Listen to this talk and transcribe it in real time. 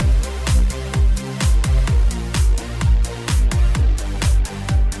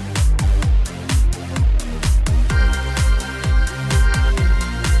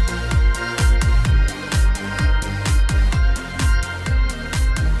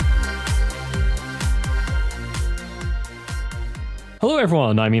Hello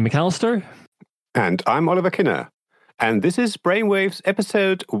everyone, I'm Ian McAllister. And I'm Oliver Kinner. And this is Brainwaves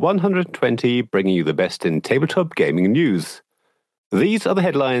episode 120, bringing you the best in tabletop gaming news. These are the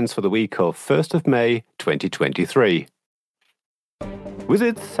headlines for the week of 1st of May 2023.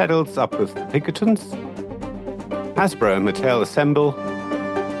 Wizards settles up with the Pinkertons. Hasbro and Mattel assemble.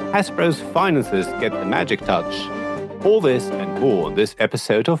 Hasbro's finances get the magic touch. All this and more on this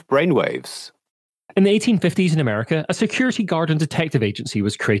episode of Brainwaves. In the 1850s in America, a security guard and detective agency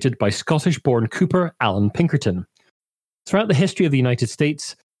was created by Scottish-born Cooper Alan Pinkerton. Throughout the history of the United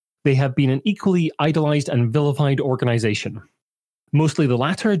States, they have been an equally idolized and vilified organization. Mostly the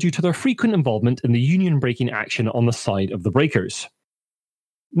latter due to their frequent involvement in the union-breaking action on the side of the breakers.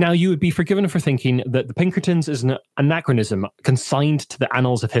 Now, you would be forgiven for thinking that the Pinkertons is an anachronism consigned to the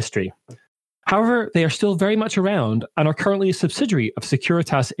annals of history. However, they are still very much around and are currently a subsidiary of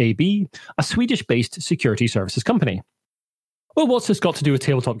Securitas AB, a Swedish-based security services company. Well, what's this got to do with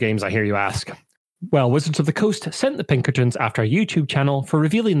tabletop games, I hear you ask? Well, Wizards of the Coast sent the Pinkertons after a YouTube channel for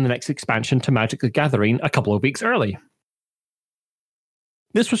revealing the next expansion to Magic the Gathering a couple of weeks early.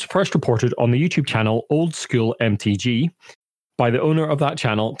 This was first reported on the YouTube channel Old School MTG by the owner of that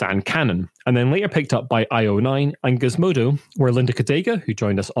channel, Dan Cannon, and then later picked up by IO9 and Gizmodo, where Linda Cadega, who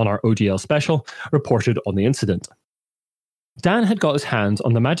joined us on our OGL special, reported on the incident. Dan had got his hands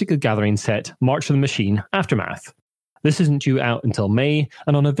on the Magic the Gathering set March of the Machine Aftermath. This isn't due out until May,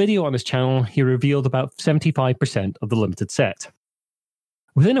 and on a video on his channel, he revealed about 75% of the limited set.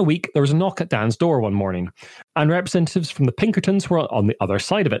 Within a week, there was a knock at Dan's door one morning, and representatives from the Pinkertons were on the other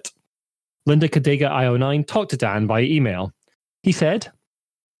side of it. Linda Cadega IO9 talked to Dan via email. He said,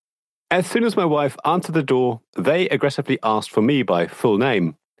 "As soon as my wife answered the door, they aggressively asked for me by full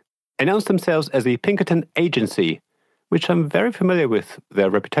name, announced themselves as the Pinkerton Agency, which I'm very familiar with their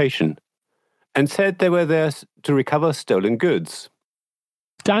reputation, and said they were there to recover stolen goods."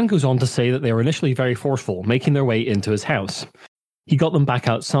 Dan goes on to say that they were initially very forceful, making their way into his house. He got them back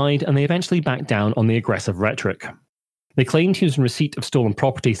outside, and they eventually backed down on the aggressive rhetoric. They claimed he was in receipt of stolen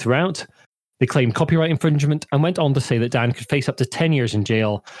property throughout. They claimed copyright infringement and went on to say that Dan could face up to 10 years in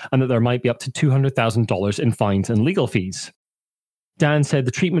jail and that there might be up to $200,000 in fines and legal fees. Dan said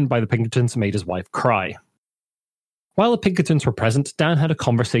the treatment by the Pinkertons made his wife cry. While the Pinkertons were present, Dan had a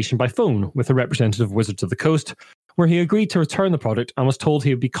conversation by phone with a representative of Wizards of the Coast, where he agreed to return the product and was told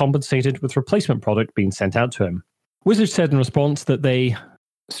he would be compensated with replacement product being sent out to him. Wizards said in response that they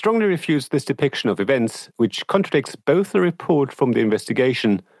strongly refused this depiction of events, which contradicts both the report from the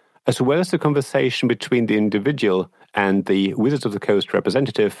investigation as well as the conversation between the individual and the Wizards of the Coast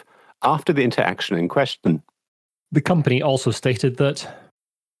representative after the interaction in question. The company also stated that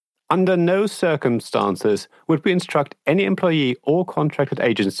under no circumstances would we instruct any employee or contracted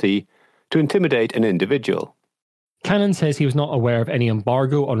agency to intimidate an individual. Cannon says he was not aware of any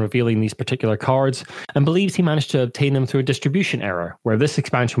embargo on revealing these particular cards and believes he managed to obtain them through a distribution error, where this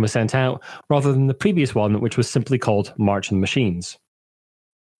expansion was sent out rather than the previous one, which was simply called March of the Machines.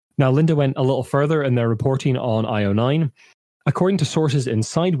 Now, Linda went a little further in their reporting on IO9. According to sources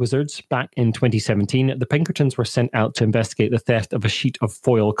inside Wizards, back in 2017, the Pinkertons were sent out to investigate the theft of a sheet of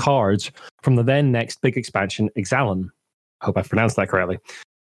foil cards from the then next big expansion, Ixalan. I hope I've pronounced that correctly.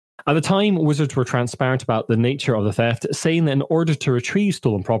 At the time, Wizards were transparent about the nature of the theft, saying that in order to retrieve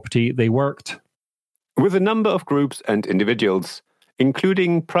stolen property, they worked with a number of groups and individuals,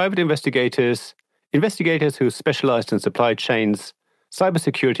 including private investigators, investigators who specialized in supply chains,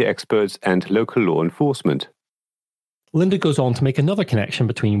 cybersecurity experts, and local law enforcement. Linda goes on to make another connection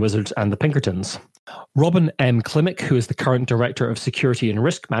between Wizards and the Pinkertons. Robin M. Klimek, who is the current Director of Security and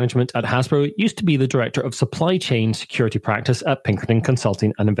Risk Management at Hasbro, used to be the Director of Supply Chain Security Practice at Pinkerton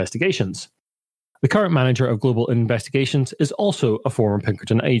Consulting and Investigations. The current Manager of Global Investigations is also a former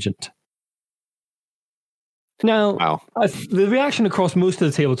Pinkerton agent. Now, wow. The reaction across most of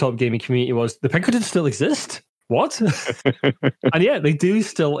the tabletop gaming community was, the Pinkertons still exist? What? And yeah, they do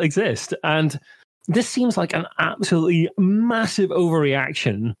still exist. And this seems like an absolutely massive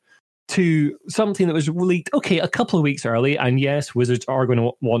overreaction to something that was leaked, okay, a couple of weeks early. And yes, Wizards are going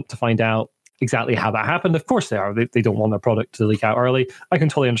to want to find out exactly how that happened. Of course they are. They don't want their product to leak out early. I can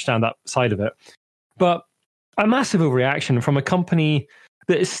totally understand that side of it. But a massive overreaction from a company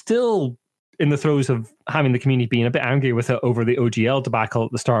that is still in the throes of having the community being a bit angry with it over the OGL debacle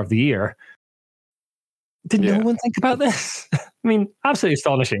at the start of the year. Did no one think about this? I mean, absolutely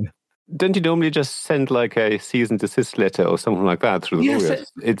astonishing. don't you normally just send like a cease and desist letter or something like that through the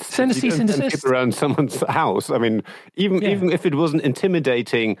lawyers? Send a cease and desist people around someone's house. I mean, even if it wasn't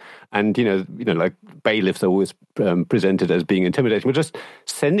intimidating, and like bailiffs are always presented as being intimidating, but just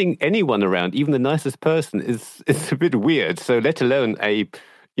sending anyone around, even the nicest person, is a bit weird. So let alone a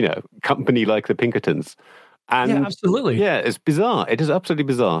company like the Pinkertons. And yeah, absolutely. Yeah, it's bizarre. It is absolutely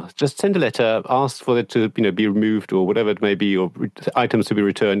bizarre. Just send a letter, ask for it to be removed or whatever it may be, or items to be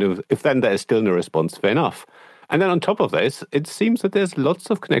returned. If then there is still no response, fair enough. And then on top of this, it seems that there's lots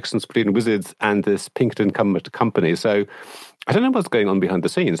of connections between Wizards and this Pinkerton company. So I don't know what's going on behind the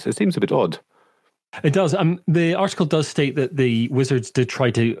scenes. It seems a bit odd. It does. The article does state that the Wizards did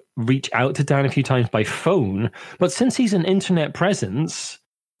try to reach out to Dan a few times by phone, but since he's an internet presence,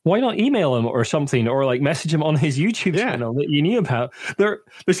 why not email him or something, or like message him on his YouTube channel that you knew about? There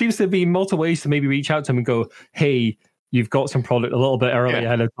seems to be multiple ways to maybe reach out to him and go, "Hey, you've got some product a little bit early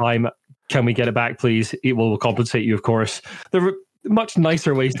ahead of time. Can we get it back, please? It will compensate you, of course." There are much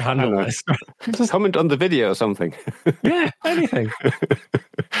nicer ways to handle this. Just comment on the video or something. Yeah, anything.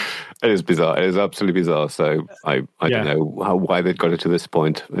 It is bizarre. It is absolutely bizarre. So I don't know why they got it to this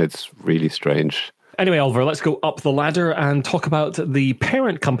point. It's really strange. Anyway, Oliver, let's go up the ladder and talk about the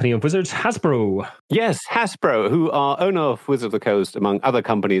parent company of Wizards, Hasbro. Yes, Hasbro, who are owner of Wizards of the Coast, among other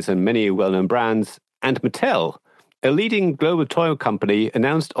companies and many well-known brands, and Mattel, a leading global toy company,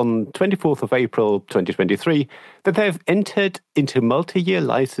 announced on 24th of April 2023 that they've entered into multi-year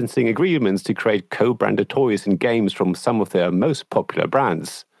licensing agreements to create co-branded toys and games from some of their most popular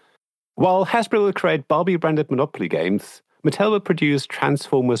brands. While Hasbro will create Barbie-branded Monopoly games, Mattel will produce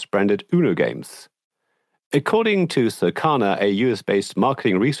Transformers-branded Uno games. According to Circana, a US-based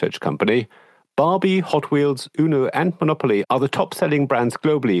marketing research company, Barbie, Hot Wheels, Uno, and Monopoly are the top-selling brands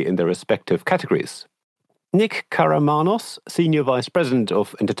globally in their respective categories. Nick Karamanos, Senior Vice President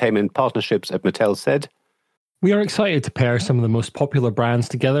of Entertainment Partnerships at Mattel, said, "We are excited to pair some of the most popular brands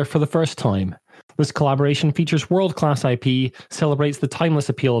together for the first time. This collaboration features world-class IP, celebrates the timeless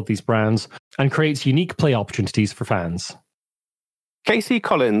appeal of these brands, and creates unique play opportunities for fans." Casey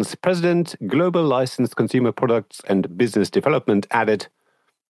Collins, President, Global Licensed Consumer Products and Business Development, added,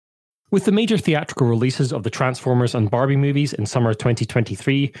 "With the major theatrical releases of the Transformers and Barbie movies in summer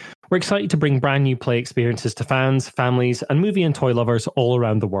 2023, we're excited to bring brand new play experiences to fans, families, and movie and toy lovers all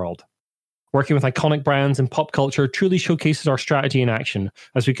around the world. Working with iconic brands in pop culture truly showcases our strategy in action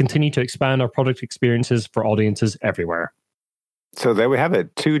as we continue to expand our product experiences for audiences everywhere." So there we have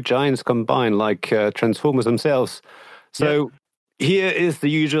it. Two giants combined like Transformers themselves. So here is the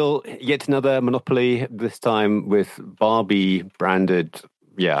usual, yet another Monopoly, this time with Barbie branded.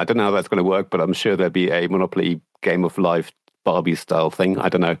 Yeah, I don't know how that's going to work, but I'm sure there'll be a Monopoly Game of Life Barbie style thing. I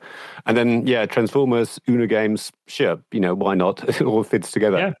don't know. And then, Transformers, Uno games, sure, why not? It all fits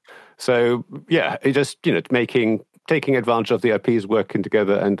together. Yeah. So, it just, taking advantage of the IPs, working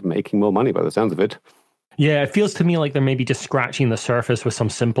together and making more money by the sounds of it. Yeah, it feels to me like they're maybe just scratching the surface with some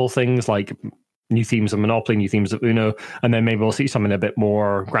simple things like new themes of Monopoly, new themes of Uno, and then maybe we'll see something a bit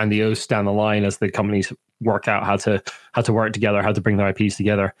more grandiose down the line as the companies work out how to work together, how to bring their IPs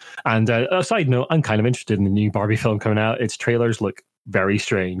together. And a side note, I'm kind of interested in the new Barbie film coming out. Its trailers look very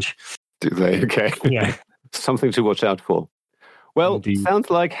strange. Do they? Okay. Yeah. Something to watch out for. Well, Indeed. Sounds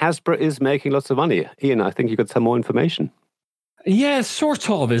like Hasbro is making lots of money. Ian, I think you got some more information. Yeah, sort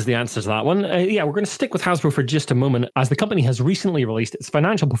of is the answer to that one. We're going to stick with Hasbro for just a moment, as the company has recently released its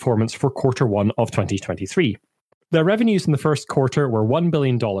financial performance for quarter one of 2023. Their revenues in the first quarter were $1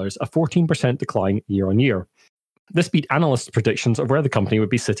 billion, a 14% decline year on year. This beat analysts' predictions of where the company would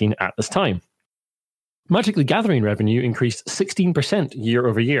be sitting at this time. Magic the Gathering revenue increased 16% year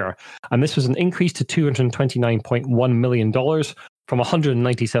over year, and this was an increase to $229.1 million from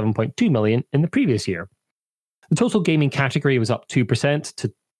 $197.2 million in the previous year. The total gaming category was up 2%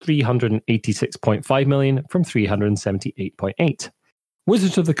 to $386.5 million from $378.8.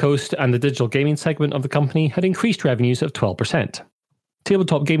 Wizards of the Coast and the digital gaming segment of the company had increased revenues of 12%.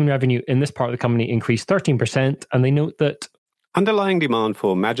 Tabletop gaming revenue in this part of the company increased 13%, and they note that underlying demand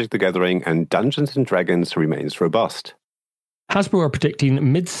for Magic the Gathering and Dungeons & Dragons remains robust. Hasbro are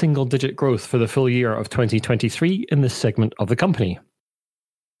predicting mid-single-digit growth for the full year of 2023 in this segment of the company.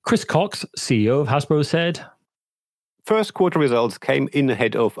 Chris Cox, CEO of Hasbro, said, "First quarter results came in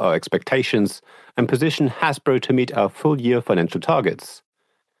ahead of our expectations and positioned Hasbro to meet our full-year financial targets.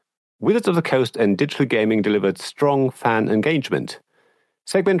 Wizards of the Coast and digital gaming delivered strong fan engagement.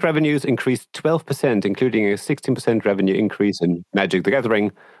 Segment revenues increased 12%, including a 16% revenue increase in Magic the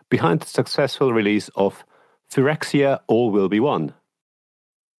Gathering, behind the successful release of Phyrexia All Will Be One.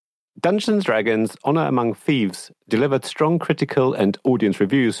 Dungeons & Dragons: Honor Among Thieves delivered strong critical and audience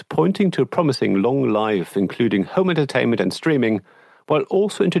reviews, pointing to a promising long life, including home entertainment and streaming, while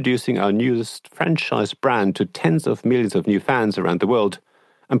also introducing our newest franchise brand to tens of millions of new fans around the world,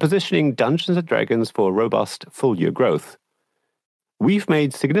 and positioning Dungeons & Dragons for robust full-year growth. We've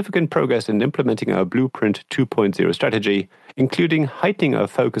made significant progress in implementing our Blueprint 2.0 strategy, including heightening our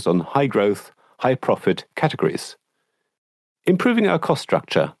focus on high-growth, high-profit categories, improving our cost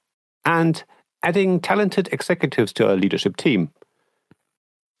structure, and adding talented executives to our leadership team.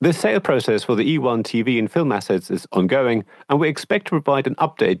 The sale process for the E1 TV and film assets is ongoing, and we expect to provide an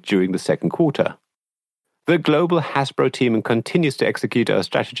update during the second quarter. The global Hasbro team continues to execute our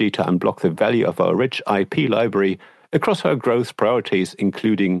strategy to unblock the value of our rich IP library across our growth priorities,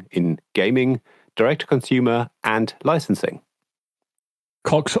 including in gaming, direct-to-consumer, and licensing.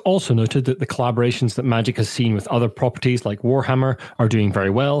 Cox also noted that the collaborations that Magic has seen with other properties like Warhammer are doing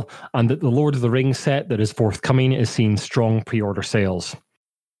very well, and that the Lord of the Rings set that is forthcoming is seeing strong pre-order sales.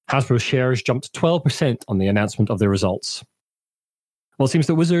 Hasbro shares jumped 12% on the announcement of their results. Well, it seems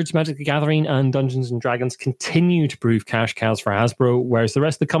that Wizards, Magic the Gathering, and Dungeons & Dragons continue to prove cash cows for Hasbro, whereas the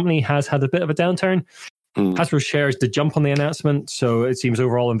rest of the company has had a bit of a downturn. Hasbro shares did jump on the announcement, so it seems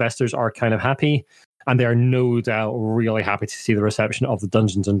overall investors are kind of happy. And they are no doubt really happy to see the reception of the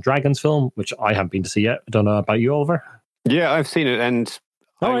Dungeons & Dragons film, which I haven't been to see yet. I don't know about you, Oliver. Yeah, I've seen it, and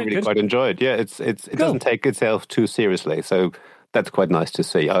I really quite enjoy it. Yeah, it doesn't take itself too seriously, so that's quite nice to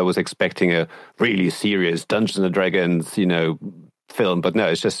see. I was expecting a really serious Dungeons & Dragons, film, but no,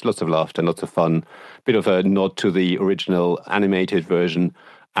 it's just lots of laughter, lots of fun, bit of a nod to the original animated version.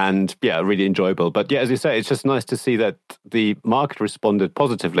 And yeah, really enjoyable. But yeah, as you say, it's just nice to see that the market responded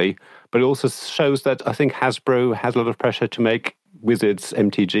positively, but it also shows that I think Hasbro has a lot of pressure to make Wizards,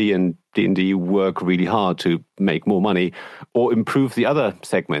 MTG, and D&D work really hard to make more money or improve the other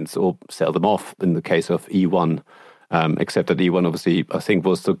segments or sell them off in the case of E1. Except that E1 obviously, I think,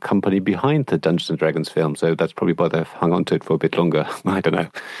 was the company behind the Dungeons & Dragons film, so that's probably why they've hung on to it for a bit longer. I don't know.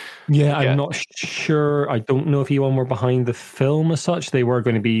 Yeah, I'm not sure. I don't know if E1 were behind the film as such. They were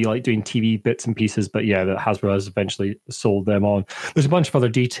going to be like doing TV bits and pieces, but yeah, that Hasbro has eventually sold them on. There's a bunch of other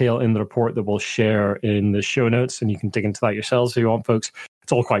detail in the report that we'll share in the show notes, and you can dig into that yourselves if you want, folks.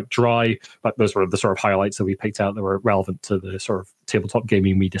 It's all quite dry, but those were the sort of highlights that we picked out that were relevant to the sort of tabletop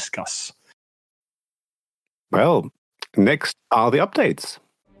gaming we discuss. Well, next are the updates.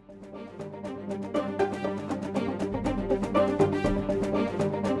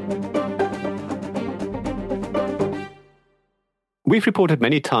 We've reported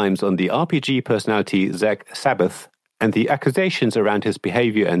many times on the RPG personality Zach Sabbath and the accusations around his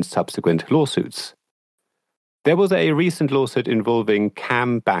behavior and subsequent lawsuits. There was a recent lawsuit involving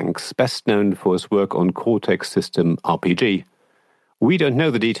Cam Banks, best known for his work on Cortex System RPG. We don't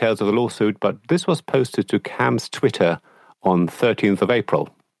know the details of the lawsuit, but this was posted to Cam's Twitter on 13th of April.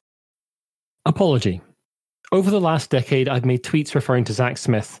 Apology. Over the last decade, I've made tweets referring to Zach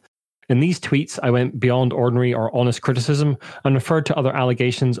Smith. In these tweets, I went beyond ordinary or honest criticism and referred to other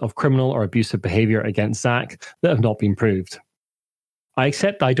allegations of criminal or abusive behavior against Zach that have not been proved. I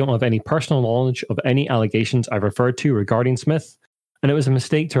accept I don't have any personal knowledge of any allegations I've referred to regarding Smith, and it was a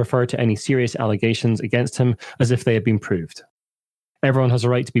mistake to refer to any serious allegations against him as if they had been proved. Everyone has a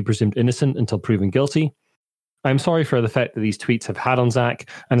right to be presumed innocent until proven guilty. I am sorry for the effect that these tweets have had on Zach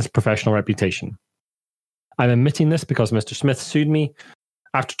and his professional reputation. I'm admitting this because Mr. Smith sued me.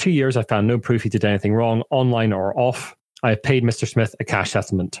 After 2 years, I found no proof he did anything wrong, online or off. I have paid Mr. Smith a cash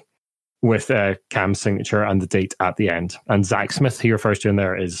settlement with Cam's signature and the date at the end. And Zach Smith, he refers to in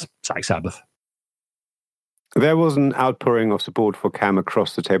there, is Zach Sabbath. There was an outpouring of support for Cam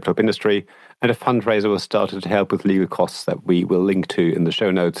across the tabletop industry, and a fundraiser was started to help with legal costs that we will link to in the show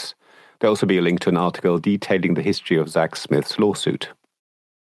notes. There'll also be a link to an article detailing the history of Zach Smith's lawsuit.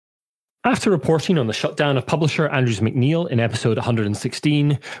 After reporting on the shutdown of publisher Andrews McNeil in episode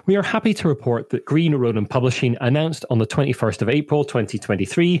 116, we are happy to report that Green Ronin Publishing announced on the 21st of April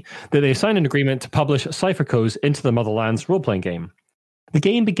 2023 that they signed an agreement to publish Cypher Co's Into the Motherlands role-playing game. The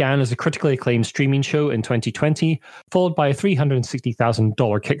game began as a critically acclaimed streaming show in 2020, followed by a $360,000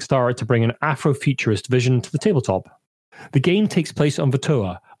 Kickstarter to bring an Afrofuturist vision to the tabletop. The game takes place on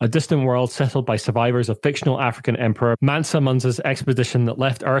Vatoa, a distant world settled by survivors of fictional African Emperor Mansa Musa's expedition that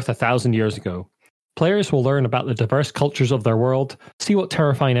left Earth 1,000 years ago. Players will learn about the diverse cultures of their world, see what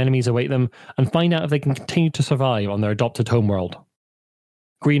terrifying enemies await them, and find out if they can continue to survive on their adopted homeworld.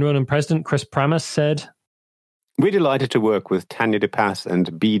 Green Ronin President Chris Pramas said, "We're delighted to work with Tanya DePass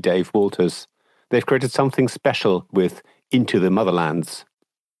and B. Dave Walters. They've created something special with Into the Motherlands."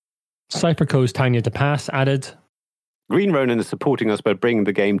 Cypher Co's Tanya DePass added, Green Ronin is supporting us by bringing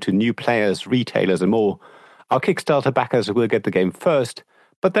the game to new players, retailers, and more. Our Kickstarter backers will get the game first,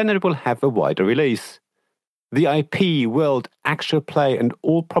 but then it will have a wider release. The IP, world, actual play, and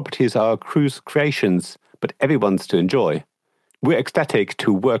all properties are our crew's creations, but everyone's to enjoy. We're ecstatic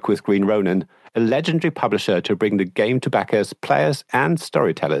to work with Green Ronin, a legendary publisher, to bring the game to backers, players, and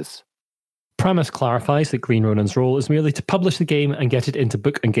storytellers. Primus clarifies that Green Ronin's role is merely to publish the game and get it into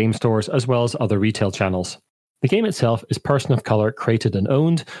book and game stores as well as other retail channels. The game itself is person of colour created and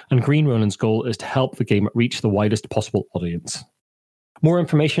owned, and Green Ronin's goal is to help the game reach the widest possible audience. More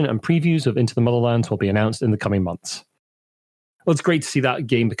information and previews of Into the Motherlands will be announced in the coming months. Well, it's great to see that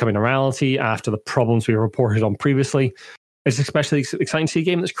game becoming a reality after the problems we reported on previously. It's especially exciting to see a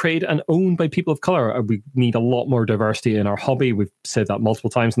game that's created and owned by people of colour. We need a lot more diversity in our hobby. We've said that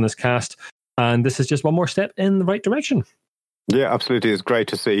multiple times in this cast. And this is just one more step in the right direction. Yeah, absolutely. It's great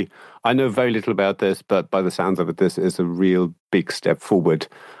to see. I know very little about this, but by the sounds of it, this is a real big step forward.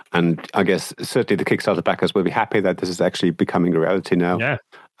 And I guess certainly the Kickstarter backers will be happy that this is actually becoming a reality now. Yeah.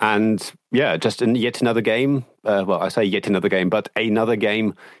 And yeah, just yet another game. Well, I say yet another game, but another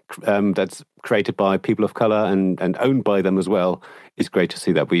game that's created by people of colour and owned by them as well. It's great to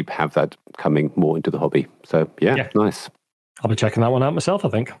see that we have that coming more into the hobby. So yeah, nice. I'll be checking that one out myself, I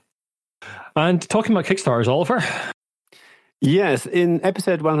think. And talking about Kickstarters, Oliver. Yes, in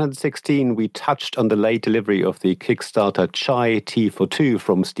episode 116, we touched on the late delivery of the Kickstarter Chai Tea for Two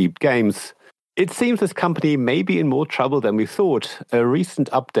from Steep Games. It seems this company may be in more trouble than we thought. A recent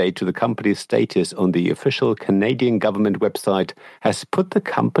update to the company's status on the official Canadian government website has put the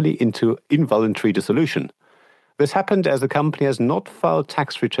company into involuntary dissolution. This happened as the company has not filed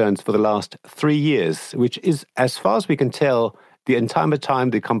tax returns for the last 3 years, which is, as far as we can tell, the entire time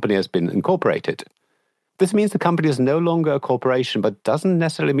the company has been incorporated. This means the company is no longer a corporation, but doesn't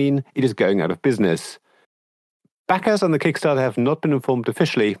necessarily mean it is going out of business. Backers on the Kickstarter have not been informed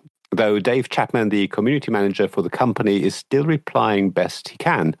officially, though Dave Chapman, the community manager for the company, is still replying best he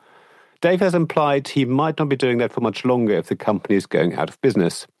can. Dave has implied he might not be doing that for much longer if the company is going out of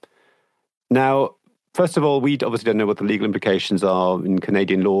business. Now, first of all, we obviously don't know what the legal implications are in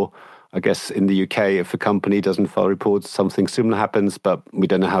Canadian law. I guess in the UK, if a company doesn't file reports, something similar happens, but we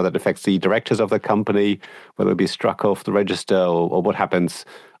don't know how that affects the directors of the company, whether it'll be struck off the register or what happens.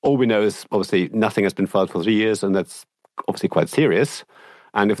 All we know is obviously nothing has been filed for 3 years, and that's obviously quite serious.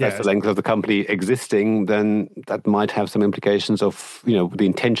 And if that's the length of the company existing, then that might have some implications of, the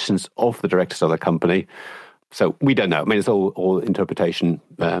intentions of the directors of the company. So we don't know. I mean, it's all interpretation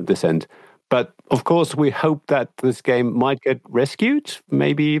this end. But of course, we hope that this game might get rescued,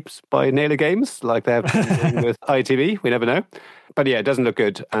 maybe by Naylor Games, like they have been doing with ITV. We never know. But yeah, it doesn't look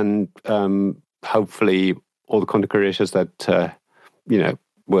good. And hopefully all the content creators that,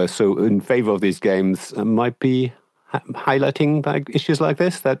 were so in favor of these games might be highlighting issues like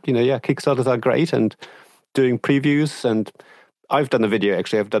this, that, Kickstarters are great and doing previews. And I've done a video,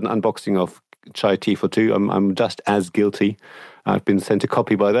 actually. I've done an unboxing of Chai Tea for Two. I'm just as guilty. I've been sent a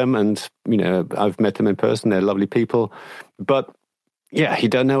copy by them, and, I've met them in person. They're lovely people. But, yeah, you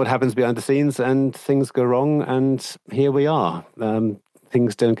don't know what happens behind the scenes, and things go wrong, and here we are.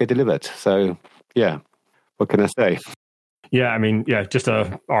 Things don't get delivered. So, yeah, what can I say? Yeah, I mean, just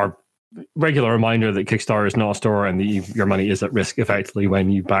our regular reminder that Kickstarter is not a store, and your money is at risk, effectively, when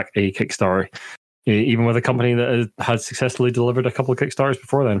you back a Kickstarter, even with a company that has successfully delivered a couple of Kickstarters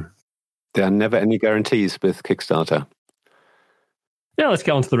before then. There are never any guarantees with Kickstarter. Yeah, let's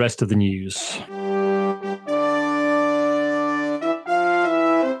get on to the rest of the news.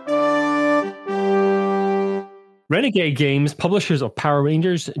 Renegade Games, publishers of Power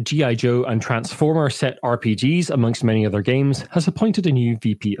Rangers, G.I. Joe, and Transformer set RPGs, amongst many other games, has appointed a new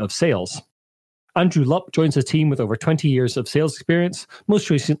VP of Sales. Andrew Lupp joins the team with over 20 years of sales experience, most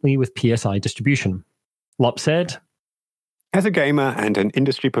recently with PSI Distribution. Lupp said, "As a gamer and an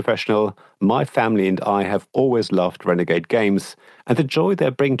industry professional, my family and I have always loved Renegade Games and the joy they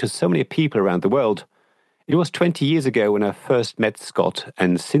bring to so many people around the world. It was 20 years ago when I first met Scott,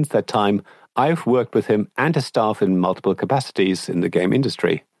 and since that time, I've worked with him and his staff in multiple capacities in the game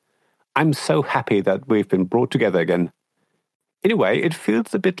industry. I'm so happy that we've been brought together again. In a way, it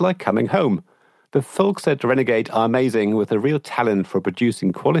feels a bit like coming home. The folks at Renegade are amazing, with a real talent for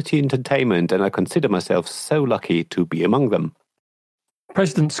producing quality entertainment, and I consider myself so lucky to be among them."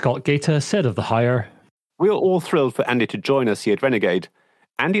 President Scott Gaeta said of the hire, "We're all thrilled for Andy to join us here at Renegade.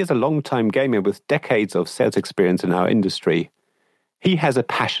 Andy is a long-time gamer with decades of sales experience in our industry. He has a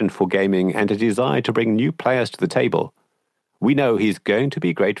passion for gaming and a desire to bring new players to the table. We know he's going to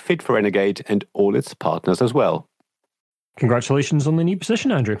be a great fit for Renegade and all its partners as well." Congratulations on the new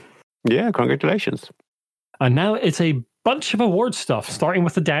position, Andrew. Yeah, congratulations. And now it's a Bunch of award stuff, starting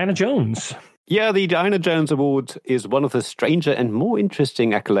with the Diana Jones. Yeah, the Diana Jones Award is one of the stranger and more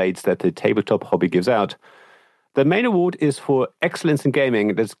interesting accolades that the tabletop hobby gives out. The main award is for excellence in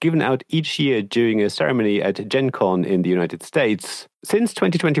gaming that's given out each year during a ceremony at Gen Con in the United States. Since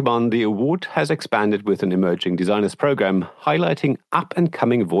 2021, the award has expanded with an emerging designers program highlighting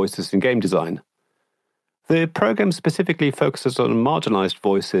up-and-coming voices in game design. The program specifically focuses on marginalized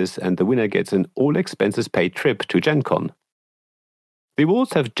voices, and the winner gets an all-expenses-paid trip to Gen Con. The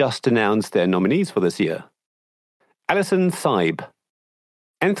awards have just announced their nominees for this year. Alison Saib,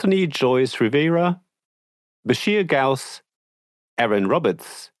 Anthony Joyce Rivera, Bashir Gauss, Aaron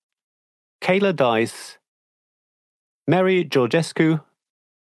Roberts, Kayla Dice, Mary Georgescu,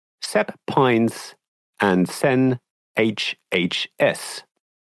 Seb Pines, and Sen HHS.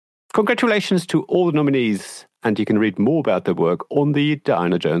 Congratulations to all the nominees, and you can read more about their work on the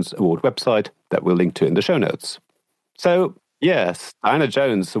Diana Jones Award website that we'll link to in the show notes. So, yes, Diana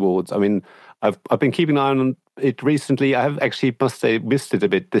Jones Awards. I mean, I've been keeping an eye on it recently. I have actually, must say, missed it a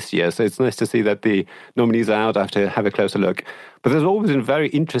bit this year. So it's nice to see that the nominees are out. I have to have a closer look. But there's always been very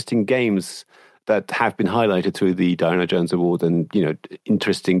interesting games that have been highlighted through the Diana Jones Award, and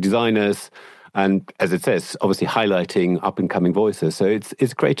interesting designers, and as it says, obviously highlighting up and coming voices. So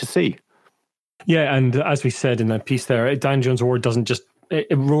it's great to see. Yeah, and as we said in that piece there, Diana Jones Award doesn't just it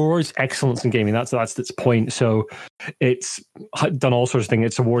rewards excellence in gaming. That's its point. So it's done all sorts of things.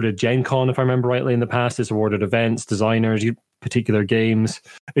 It's awarded Gen Con, if I remember rightly, in the past. It's awarded events, designers, particular games.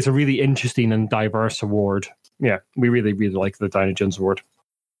 It's a really interesting and diverse award. Yeah, we really, really like the Diana Jones Award.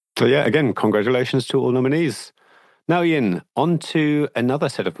 So yeah, again, congratulations to all nominees. Now, Ian, on to another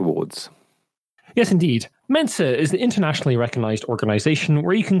set of awards. Yes, indeed. Mensa is the internationally recognized organization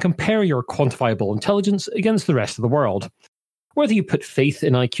where you can compare your quantifiable intelligence against the rest of the world. Whether you put faith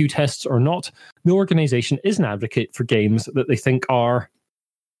in IQ tests or not, the organization is an advocate for games that they think are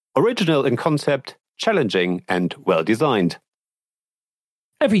original in concept, challenging, and well-designed.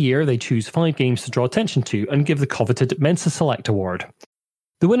 Every year, they choose 5 games to draw attention to and give the coveted Mensa Select Award.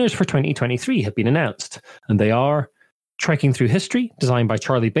 The winners for 2023 have been announced, and they are Trekking Through History, designed by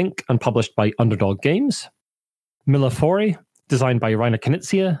Charlie Bink and published by Underdog Games; Millefore, designed by Rainer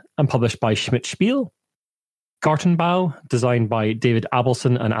Knizia and published by Schmidt Spiel; Gartenbau, designed by David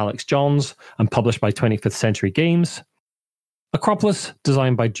Abelson and Alex Johns and published by 25th Century Games; Acropolis,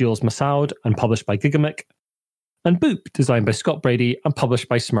 designed by Jules Massoud and published by Gigamic; and Boop, designed by Scott Brady and published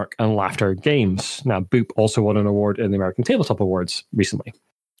by Smirk and Laughter Games. Now, Boop also won an award in the American Tabletop Awards recently.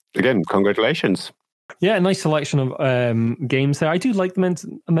 Again, congratulations. Yeah, a nice selection of games there. I do like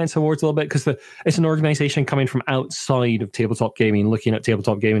the Mensa Awards a little bit because it's an organization coming from outside of tabletop gaming, looking at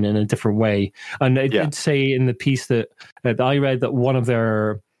tabletop gaming in a different way. And it did say in the piece that I read that one of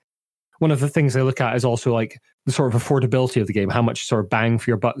the things they look at is also like the sort of affordability of the game. How much sort of bang for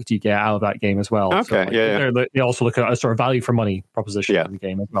your buck do you get out of that game as well? Okay, so, they also look at a sort of value for money proposition in the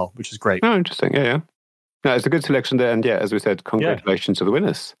game as well, which is great. Oh, interesting. Yeah. No, it's a good selection there. And as we said, congratulations to the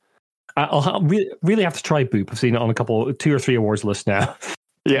winners. I'll really have to try Boop. I've seen it on 2 or 3 awards lists now.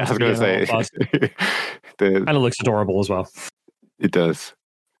 Yeah, I was going to say. And it looks adorable as well. It does.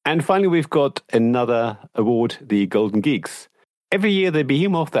 And finally, we've got another award, the Golden Geeks. Every year, the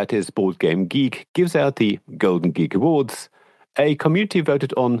behemoth that is Board Game Geek gives out the Golden Geek Awards, a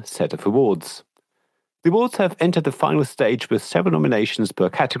community-voted-on set of awards. The awards have entered the final stage with several nominations per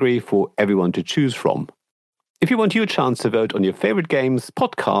category for everyone to choose from. If you want your chance to vote on your favorite games,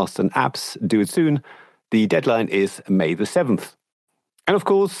 podcasts, and apps, do it soon. The deadline is May the 7th. And of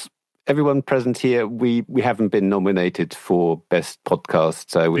course, everyone present here, we haven't been nominated for Best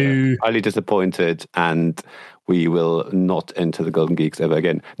Podcast, so we're highly disappointed, and we will not enter the Golden Geeks ever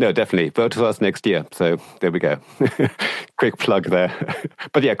again. No, definitely. Vote for us next year. So there we go. Quick plug there.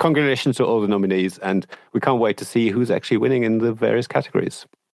 But yeah, congratulations to all the nominees, and we can't wait to see who's actually winning in the various categories.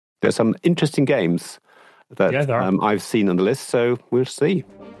 There's some interesting games that I've seen on the list, so we'll see.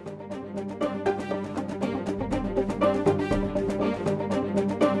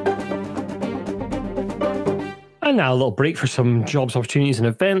 And now a little break for some jobs, opportunities and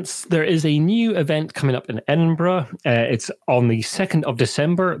events. There is a new event coming up in Edinburgh. It's on the 2nd of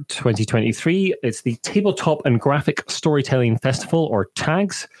December 2023. It's the Tabletop and Graphic Storytelling Festival, or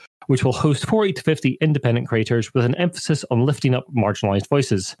TAGS, which will host 40 to 50 independent creators with an emphasis on lifting up marginalized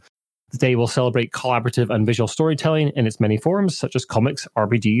voices. The day will celebrate collaborative and visual storytelling in its many forms, such as comics,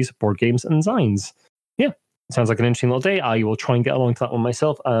 RPGs, board games, and zines. Yeah, sounds like an interesting little day. I will try and get along to that one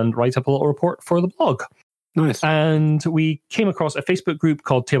myself and write up a little report for the blog. Nice. And we came across a Facebook group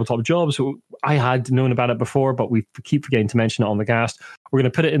called Tabletop Jobs. I had known about it before, but we keep forgetting to mention it on the cast. We're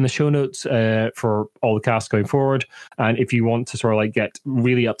going to put it in the show notes for all the casts going forward. And if you want to sort of like get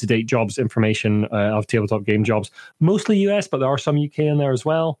really up-to-date jobs information of tabletop game jobs, mostly US, but there are some UK in there as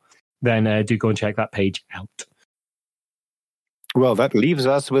well, then do go and check that page out. Well, that leaves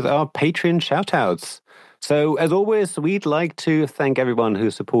us with our Patreon shout-outs. So, as always, we'd like to thank everyone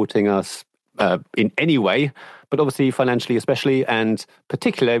who's supporting us in any way, but obviously financially especially, and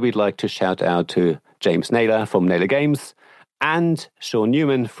particularly we'd like to shout out to James Naylor from Naylor Games and Sean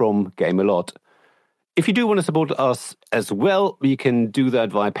Newman from Game A Lot. If you do want to support us as well, you can do that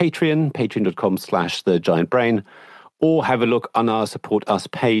via Patreon, patreon.com/thegiantbrain, or have a look on our Support Us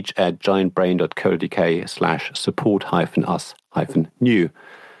page at giantbrain.co.uk/support-us-new.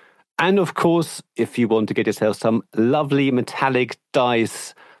 And of course, if you want to get yourself some lovely metallic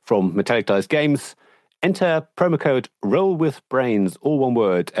dice from Metallic Dice Games, enter promo code ROLLWITHBRAINS, all one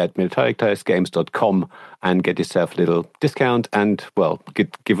word, at metallicdicegames.com and get yourself a little discount and, well,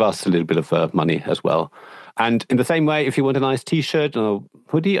 give us a little bit of money as well. And in the same way, if you want a nice T-shirt or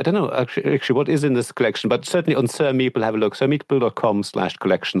hoodie, I don't know actually what is in this collection, but certainly on Sir Meeple, have a look.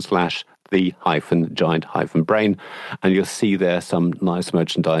 sirmeeple.com/collection/the-giant-brain, and you'll see there some nice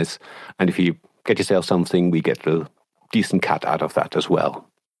merchandise. And if you get yourself something, we get a little decent cut out of that as well.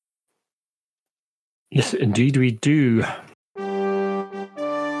 Yes, indeed we do.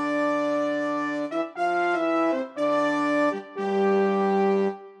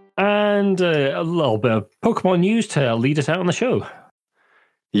 And a little bit of Pokemon news to lead us out on the show.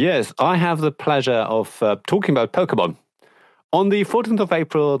 Yes, I have the pleasure of talking about Pokemon. On the 14th of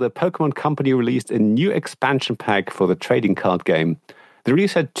April, the Pokemon Company released a new expansion pack for the trading card game. The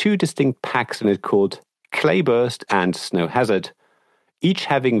release had two distinct packs in it called Clayburst and Snow Hazard, each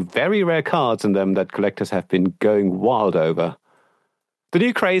having very rare cards in them that collectors have been going wild over. The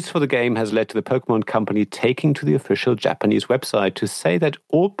new craze for the game has led to the Pokemon Company taking to the official Japanese website to say that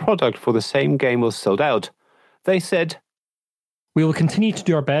all product for the same game was sold out. They said, "We will continue to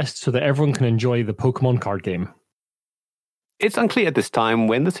do our best so that everyone can enjoy the Pokemon card game." It's unclear at this time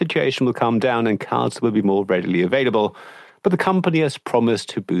when the situation will calm down and cards will be more readily available, but the company has promised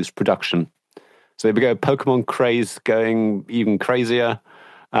to boost production. So there we go, Pokemon craze going even crazier.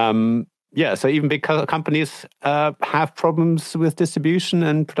 So even big companies have problems with distribution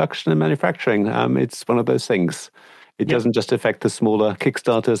and production and manufacturing. It's one of those things. It doesn't just affect the smaller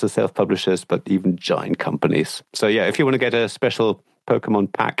Kickstarters, the self-publishers, but even giant companies. So yeah, if you want to get a special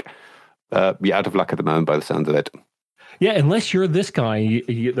Pokemon pack, you're out of luck at the moment by the sound of it. Yeah, unless you're this guy,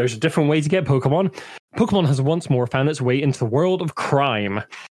 there's a different way to get Pokemon. Pokemon has once more found its way into the world of crime.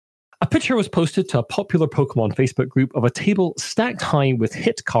 A picture was posted to a popular Pokemon Facebook group of a table stacked high with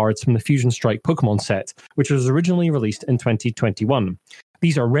hit cards from the Fusion Strike Pokemon set, which was originally released in 2021.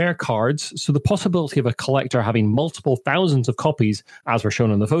 These are rare cards, so the possibility of a collector having multiple thousands of copies, as were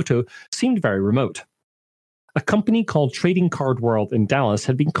shown in the photo, seemed very remote. A company called Trading Card World in Dallas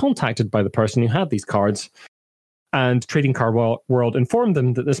had been contacted by the person who had these cards, and Trading Card World informed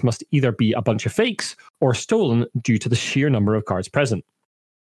them that this must either be a bunch of fakes or stolen due to the sheer number of cards present.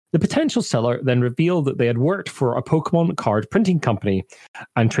 The potential seller then revealed that they had worked for a Pokemon card printing company,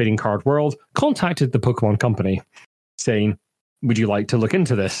 and Trading Card World contacted the Pokemon company, saying, "Would you like to look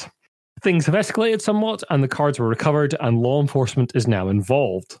into this?" Things have escalated somewhat, and the cards were recovered, and law enforcement is now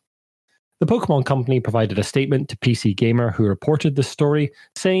involved. The Pokemon company provided a statement to PC Gamer, who reported this story,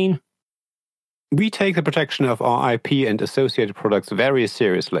 saying, "We take the protection of our IP and associated products very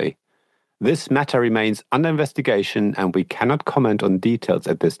seriously. This matter remains under investigation and we cannot comment on details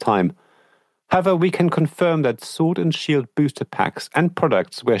at this time. However, we can confirm that Sword and Shield booster packs and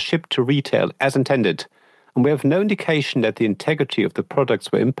products were shipped to retail as intended, and we have no indication that the integrity of the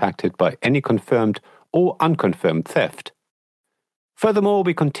products were impacted by any confirmed or unconfirmed theft. Furthermore,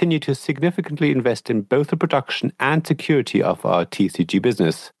 we continue to significantly invest in both the production and security of our TCG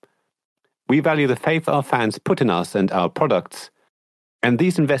business. We value the faith our fans put in us and our products, and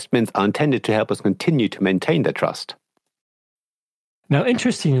these investments are intended to help us continue to maintain their trust." Now,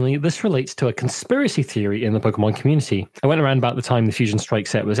 interestingly, this relates to a conspiracy theory in the Pokemon community. I went around about the time the Fusion Strike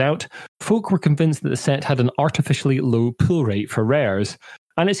set was out. Folk were convinced that the set had an artificially low pull rate for rares,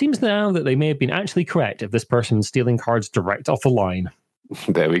 and it seems now that they may have been actually correct if this person's stealing cards direct off the line.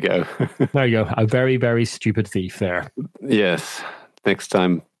 There we go. There you go. A very, very stupid thief there. Yes. Next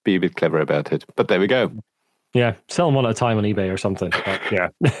time, be a bit clever about it. But there we go. Yeah, sell them one at a time on eBay or something. Yeah.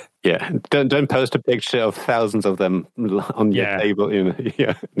 Yeah, don't post a picture of thousands of them on your table, in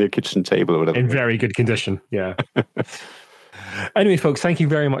your kitchen table or whatever. In very good condition, yeah. Anyway, folks, thank you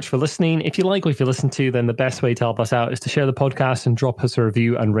very much for listening. If you like what you listen to, then the best way to help us out is to share the podcast and drop us a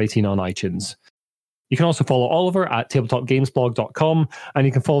review and rating on iTunes. You can also follow Oliver at tabletopgamesblog.com, and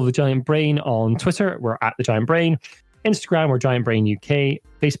you can follow The Giant Brain on Twitter. We're at The Giant Brain. Instagram, we're Giant Brain UK.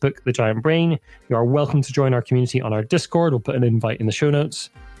 Facebook, The Giant Brain. You are welcome to join our community on our Discord. We'll put an invite in the show notes.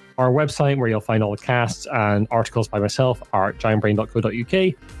 Our website, where you'll find all the casts and articles by myself, are at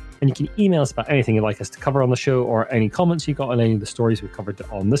giantbrain.co.uk. And you can email us about anything you'd like us to cover on the show, or any comments you got on any of the stories we've covered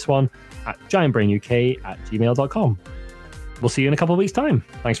on this one at giantbrainuk@gmail.com. We'll see you in a couple of weeks' time.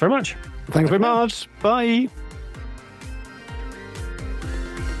 Thanks very much. Thanks very much. Bye.